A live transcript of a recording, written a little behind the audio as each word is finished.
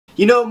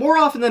You know, more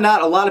often than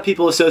not, a lot of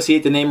people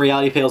associate the name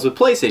Reality Pails with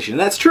PlayStation. And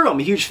that's true. I'm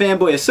a huge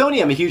fanboy of Sony,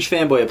 I'm a huge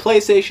fanboy of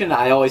PlayStation,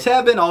 I always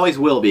have been, always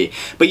will be.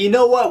 But you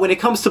know what? When it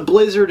comes to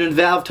Blizzard and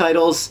Valve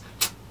titles,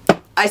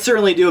 I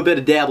certainly do a bit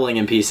of dabbling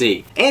in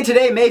PC. And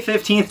today, May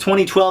 15th,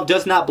 2012,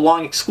 does not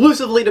belong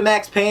exclusively to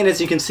Max Payne.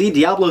 As you can see,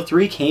 Diablo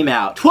 3 came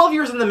out. 12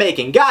 years in the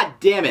making, god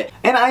damn it!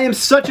 And I am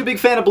such a big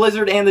fan of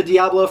Blizzard and the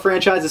Diablo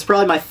franchise. It's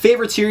probably my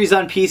favorite series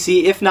on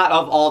PC, if not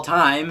of all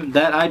time,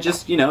 that I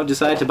just, you know,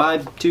 decided to buy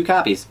 2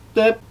 copies.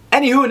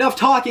 Anywho, enough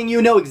talking,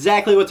 you know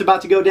exactly what's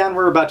about to go down.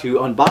 We're about to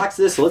unbox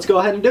this, so let's go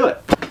ahead and do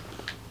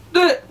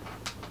it.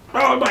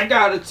 Oh my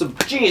god, it's a...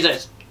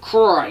 Jesus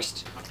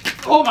Christ.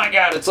 Oh my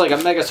god, it's like a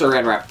Mega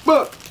Saran wrap.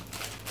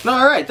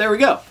 Alright, there we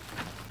go.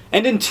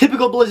 And in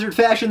typical Blizzard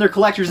fashion, their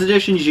collector's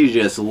editions you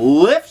just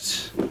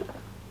lift.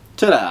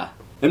 Ta-da.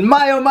 And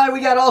my oh my, we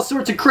got all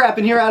sorts of crap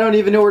in here. I don't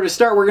even know where to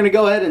start. We're going to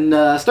go ahead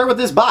and start with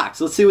this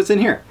box. Let's see what's in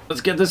here.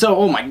 Let's get this.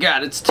 Oh my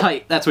god, it's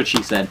tight. That's what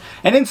she said.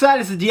 And inside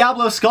is the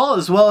Diablo skull,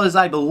 as well as,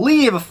 I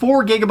believe, a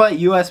 4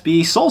 GB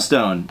USB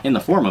soulstone. In the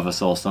form of a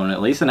soulstone,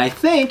 at least. And I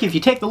think if you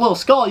take the little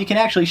skull, you can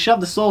actually shove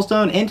the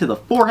soulstone into the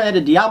forehead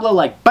of Diablo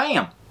like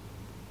BAM!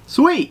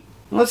 Sweet!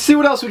 Let's see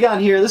what else we got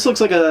in here. This looks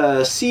like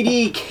a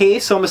CD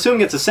case, so I'm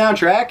assuming it's a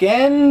soundtrack,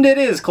 and it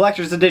is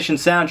Collector's Edition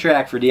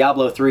soundtrack for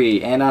Diablo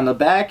 3. And on the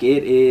back,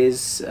 it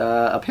is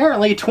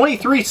apparently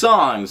 23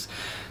 songs.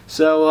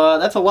 So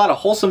that's a lot of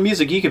wholesome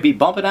music you could be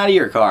bumping out of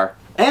your car.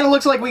 And it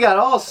looks like we got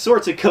all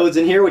sorts of codes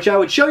in here, which I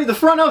would show you the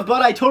front of,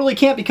 but I totally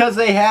can't because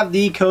they have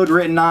the code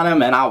written on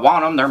them, and I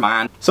want them, they're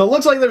mine. So it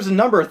looks like there's a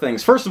number of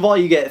things. First of all,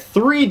 you get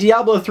 3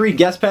 Diablo 3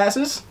 guest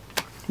passes.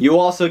 You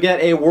also get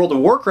a World of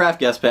Warcraft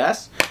guest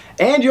pass.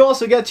 And you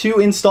also get to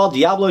install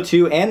Diablo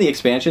 2 and the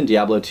expansion,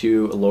 Diablo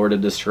 2 Lord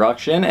of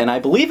Destruction. And I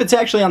believe it's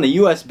actually on the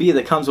USB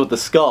that comes with the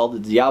skull, the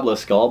Diablo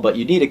skull, but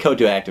you need a code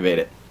to activate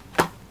it.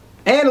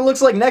 And it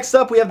looks like next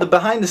up we have the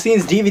behind the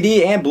scenes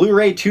DVD and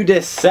Blu-ray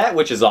 2-disc set,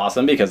 which is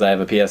awesome because I have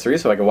a PS3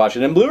 so I can watch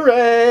it in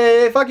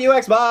Blu-ray. Fuck you,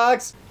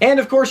 Xbox! And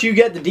of course you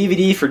get the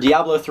DVD for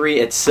Diablo 3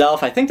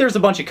 itself. I think there's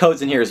a bunch of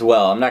codes in here as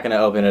well. I'm not going to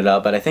open it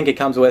up, but I think it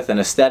comes with an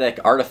aesthetic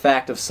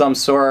artifact of some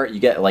sort. You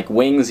get like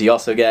wings, you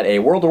also get a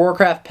World of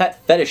Warcraft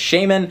Pet Fetish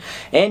Shaman,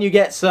 and you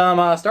get some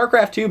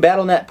StarCraft 2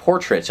 BattleNet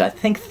portraits. I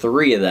think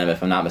 3 of them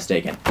if I'm not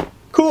mistaken.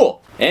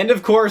 Cool! And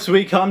of course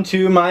we come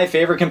to my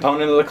favorite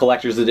component of the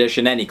Collector's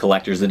Edition, any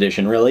Collector's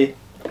Edition really,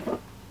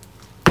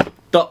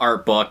 the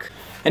art book.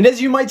 And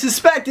as you might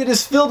suspect, it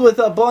is filled with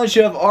a bunch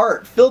of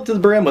art, filled to the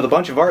brim with a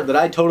bunch of art that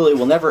I totally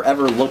will never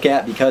ever look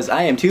at because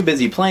I am too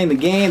busy playing the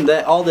game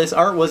that all this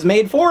art was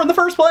made for in the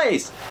first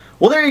place.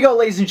 Well, there you go,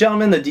 ladies and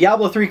gentlemen, the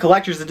Diablo 3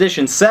 Collector's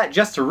Edition set.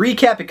 Just to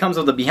recap, it comes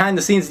with a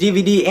behind-the-scenes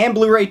DVD and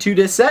Blu-ray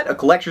 2-disc set, a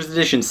Collector's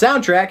Edition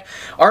soundtrack,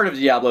 art of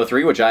Diablo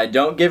 3, which I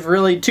don't give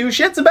really 2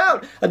 shits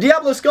about, a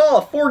Diablo skull,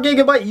 a 4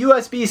 GB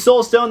USB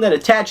soulstone that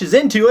attaches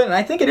into it, and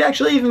I think it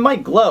actually even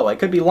might glow. I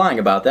could be lying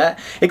about that.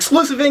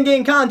 Exclusive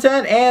in-game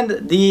content,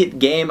 and the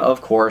game,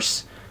 of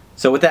course.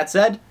 So with that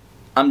said,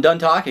 I'm done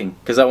talking,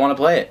 because I want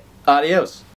to play it. Adios.